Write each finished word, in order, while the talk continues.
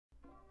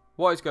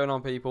What is going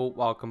on, people?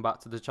 Welcome back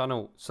to the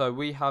channel. So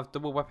we have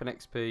double weapon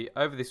XP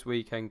over this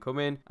weekend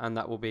coming, and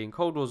that will be in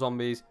Cold War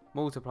Zombies,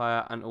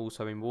 multiplayer, and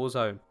also in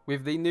Warzone.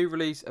 With the new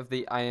release of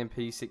the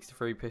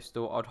AMP-63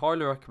 pistol, I'd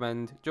highly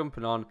recommend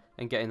jumping on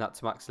and getting that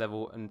to max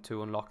level and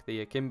to unlock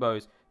the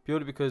Akimbos,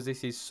 purely because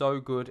this is so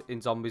good in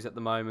zombies at the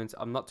moment.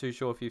 I'm not too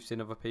sure if you've seen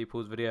other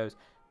people's videos,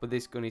 but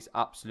this gun is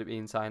absolutely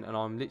insane, and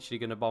I'm literally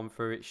going to bomb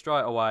through it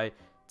straight away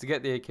to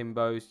get the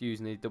Akimbos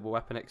using the double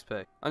weapon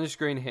XP. On the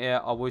screen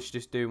here, I was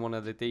just doing one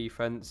of the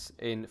defense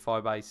in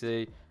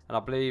 5AC, and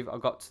I believe I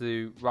got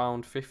to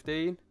round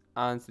 15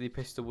 and the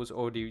pistol was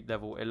already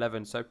level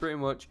 11, so pretty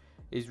much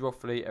is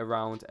roughly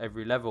around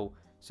every level.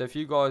 So if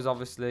you guys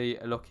obviously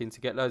are looking to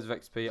get loads of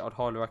XP, I'd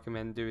highly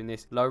recommend doing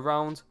this low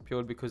round,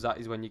 purely because that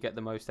is when you get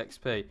the most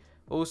XP.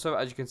 Also,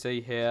 as you can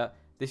see here,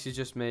 this is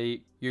just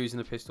me using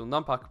the pistol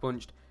non-pack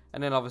punched,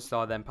 and then obviously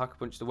I then pack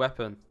punch the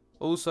weapon.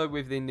 Also,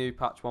 with the new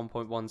patch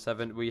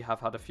 1.17, we have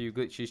had a few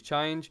glitches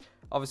change.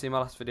 Obviously, in my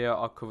last video,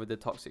 I covered the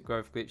toxic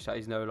growth glitch that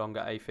is no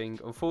longer a thing.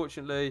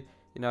 Unfortunately,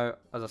 you know,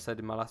 as I said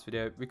in my last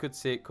video, we could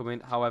see it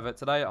coming. However,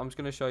 today I'm just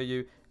going to show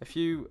you a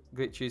few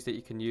glitches that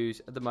you can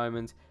use at the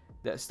moment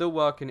that are still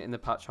working in the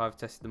patch. I've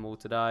tested them all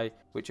today,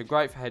 which are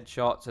great for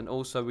headshots. And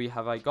also, we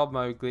have a God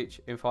mode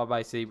glitch in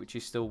 5AC, which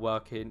is still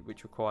working,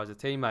 which requires a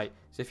teammate.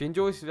 So if you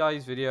enjoyed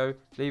today's video,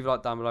 leave a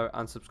like down below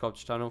and subscribe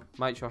to the channel.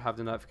 Make sure you have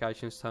the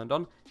notifications turned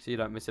on so you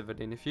don't miss a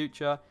video in the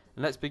future.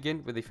 And let's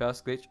begin with the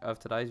first glitch of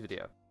today's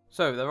video.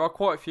 So there are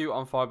quite a few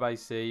on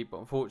 5AC, but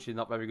unfortunately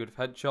not very good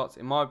for headshots.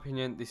 In my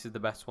opinion, this is the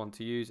best one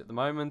to use at the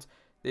moment.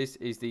 This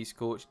is the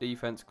Scorched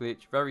Defence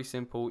glitch. Very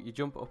simple. You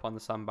jump up on the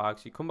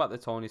sandbags, you come back the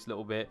tiniest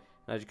little bit,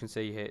 and as you can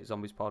see here,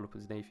 zombies pile up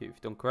underneath you if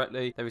you've done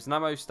correctly. There is an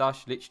ammo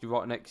stash literally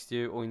right next to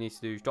you. All you need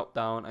to do is drop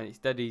down, and it's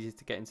dead easy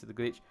to get into the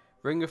glitch.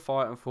 Ring of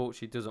Fire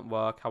unfortunately doesn't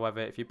work.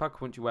 However, if you pack a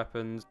punch your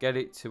weapons, get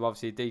it to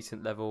obviously a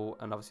decent level,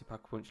 and obviously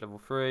pack a punch level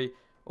 3.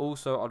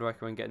 Also, I'd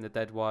recommend getting the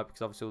dead wire,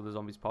 because obviously all the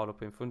zombies pile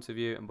up in front of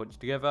you and bunch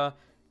together.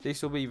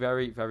 This will be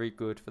very, very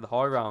good for the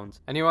high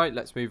rounds. Anyway,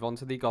 let's move on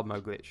to the God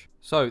mode glitch.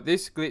 So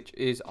this glitch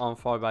is on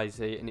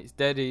 5AC and it's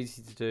dead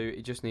easy to do.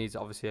 It just needs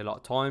obviously a lot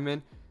of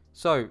timing.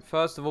 So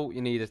first of all,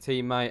 you need a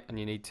teammate and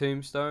you need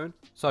Tombstone.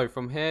 So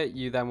from here,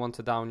 you then want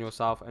to down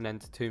yourself and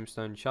enter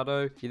Tombstone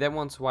Shadow. You then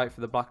want to wait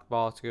for the black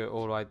bar to go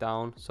all the way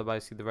down. So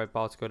basically the red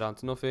bar to go down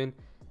to nothing.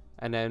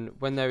 And then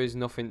when there is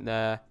nothing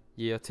there,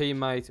 your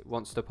teammate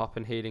wants to pop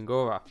an healing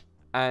aura.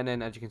 And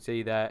then as you can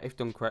see there, if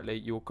done correctly,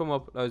 you will come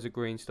up, loads of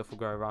green stuff will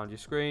go around your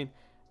screen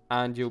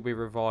and you'll be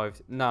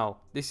revived. Now,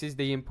 this is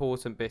the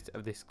important bit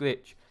of this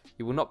glitch.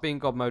 You will not be in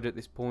God mode at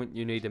this point.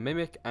 You need a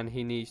mimic and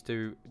he needs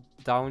to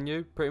down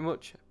you pretty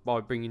much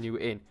by bringing you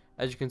in.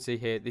 As you can see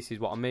here, this is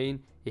what I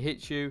mean. He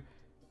hits you,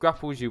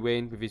 grapples you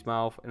in with his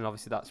mouth, and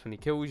obviously that's when he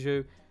kills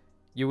you.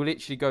 You will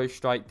literally go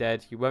straight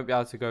dead. You won't be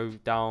able to go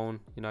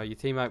down. You know, your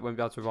teammate won't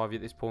be able to revive you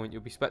at this point.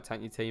 You'll be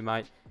spectating your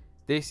teammate.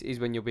 This is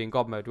when you'll be in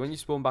God mode. When you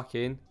spawn back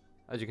in,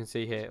 as you can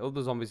see here, all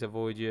the zombies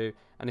avoid you,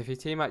 and if your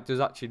teammate does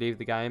actually leave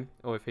the game,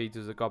 or if he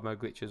does a God mode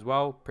glitch as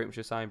well, pretty much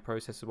the same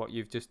process as what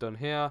you've just done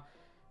here,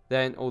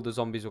 then all the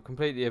zombies will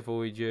completely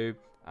avoid you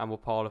and will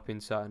pile up in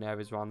certain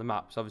areas around the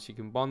map. So obviously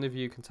one of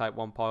you can take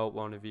one pile,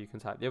 one of you can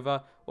take the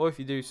other, or if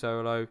you do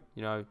solo,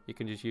 you know, you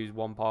can just use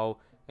one pile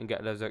and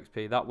get loads of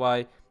XP that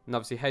way. And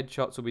obviously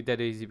headshots will be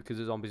dead easy because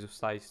the zombies will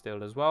stay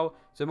still as well.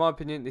 So in my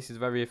opinion, this is a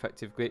very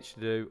effective glitch to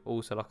do.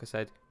 Also, like I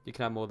said, you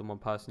can have more than one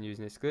person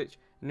using this glitch.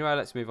 Anyway,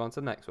 let's move on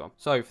to the next one.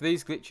 So for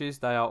these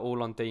glitches, they are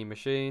all on D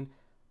machine,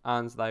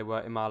 and they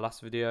were in my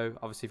last video.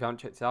 Obviously, if you haven't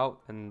checked it out,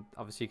 then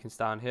obviously you can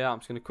stay on here. I'm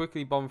just going to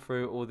quickly bomb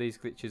through all these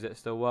glitches that are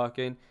still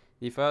working.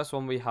 The first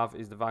one we have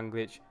is the van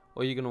glitch.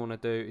 All you're going to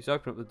want to do is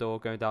open up the door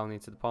going down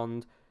into the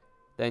pond.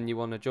 Then you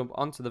want to jump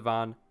onto the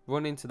van,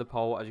 run into the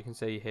pole, as you can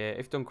see here.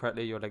 If done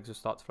correctly, your legs will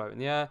start to float in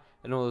the air,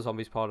 and all the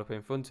zombies pile up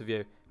in front of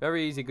you.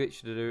 Very easy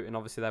glitch to do, and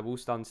obviously they will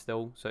stand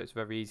still, so it's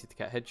very easy to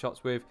get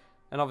headshots with,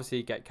 and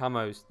obviously get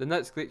camos. The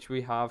next glitch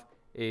we have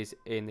is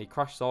in the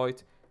crash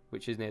site,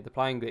 which is near the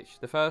plane glitch.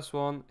 The first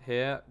one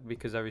here,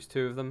 because there is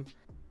two of them,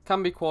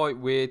 can be quite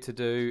weird to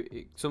do.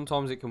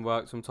 Sometimes it can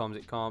work, sometimes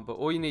it can't, but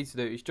all you need to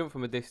do is jump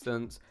from a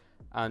distance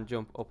and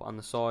jump up on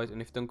the side,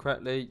 and if done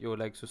correctly, your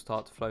legs will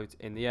start to float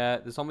in the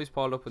air. The zombies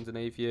pile up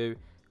underneath you.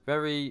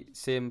 Very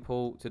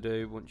simple to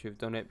do once you've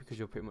done it, because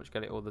you'll pretty much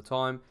get it all the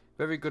time.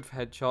 Very good for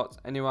headshots.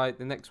 Anyway,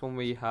 the next one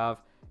we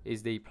have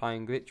is the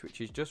plane glitch,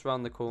 which is just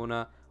around the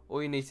corner.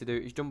 All you need to do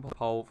is jump a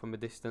pole from a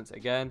distance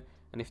again,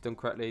 and if done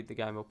correctly, the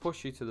game will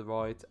push you to the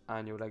right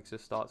and your legs will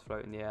start to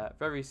float in the air.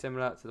 Very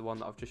similar to the one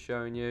that I've just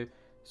shown you.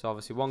 So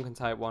obviously one can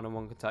take one and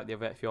one can take the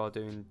other if you are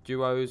doing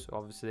duos.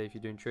 Obviously if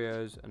you're doing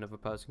trios, another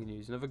person can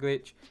use another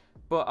glitch.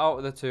 But out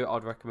of the two,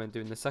 I'd recommend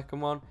doing the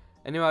second one.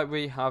 Anyway,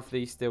 we have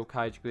the steel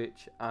cage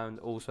glitch and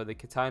also the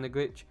container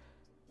glitch.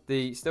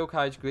 The steel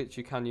cage glitch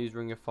you can use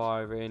Ring of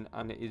Fire in,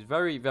 and it is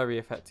very, very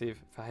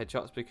effective for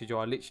headshots because you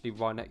are literally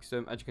right next to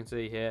them. As you can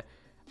see here,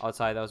 I'd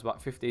say there was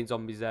about 15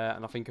 zombies there,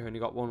 and I think I only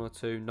got 1 or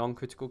 2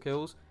 non-critical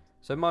kills.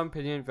 So in my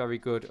opinion, very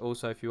good.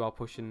 Also, if you are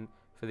pushing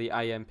for the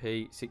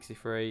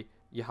AMP-63,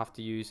 you have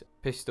to use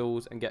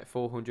pistols and get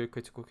 400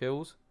 critical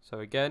kills. So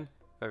again,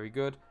 very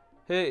good.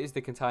 Here is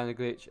the container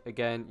glitch.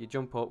 Again, you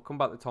jump up, come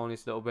back the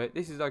tiniest little bit.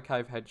 This is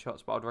okay for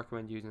headshots, but I'd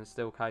recommend using the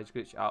steel cage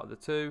glitch out of the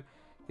two.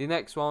 The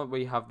next one,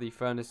 we have the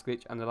furnace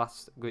glitch, and the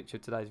last glitch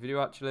of today's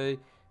video actually.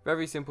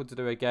 Very simple to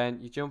do again.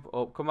 You jump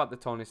up, come back the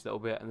tiniest little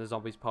bit, and the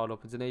zombies piled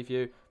up underneath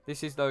you.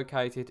 This is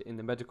located in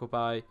the medical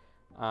bay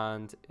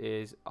and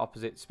is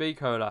opposite speed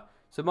cola.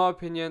 So in my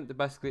opinion, the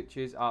best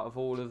glitches out of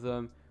all of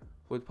them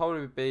would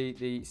probably be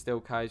the steel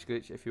cage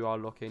glitch if you are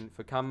looking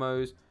for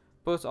camos.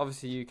 But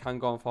obviously you can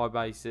go on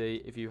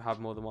 5AC if you have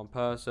more than one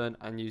person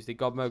and use the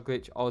God mode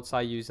glitch. I would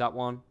say use that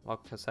one, like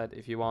I said,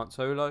 if you aren't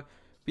solo.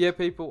 But yeah,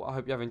 people, I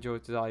hope you have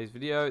enjoyed today's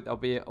video. There'll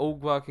be an all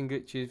working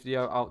glitches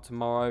video out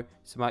tomorrow,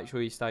 so make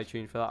sure you stay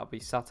tuned for that. It'll be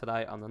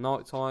Saturday on the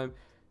night time.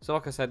 So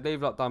like I said,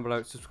 leave a like down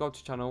below, subscribe to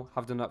the channel,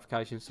 have the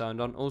notifications turned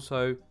on.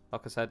 Also,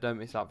 like I said, don't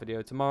miss that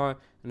video tomorrow.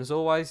 And as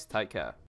always, take care.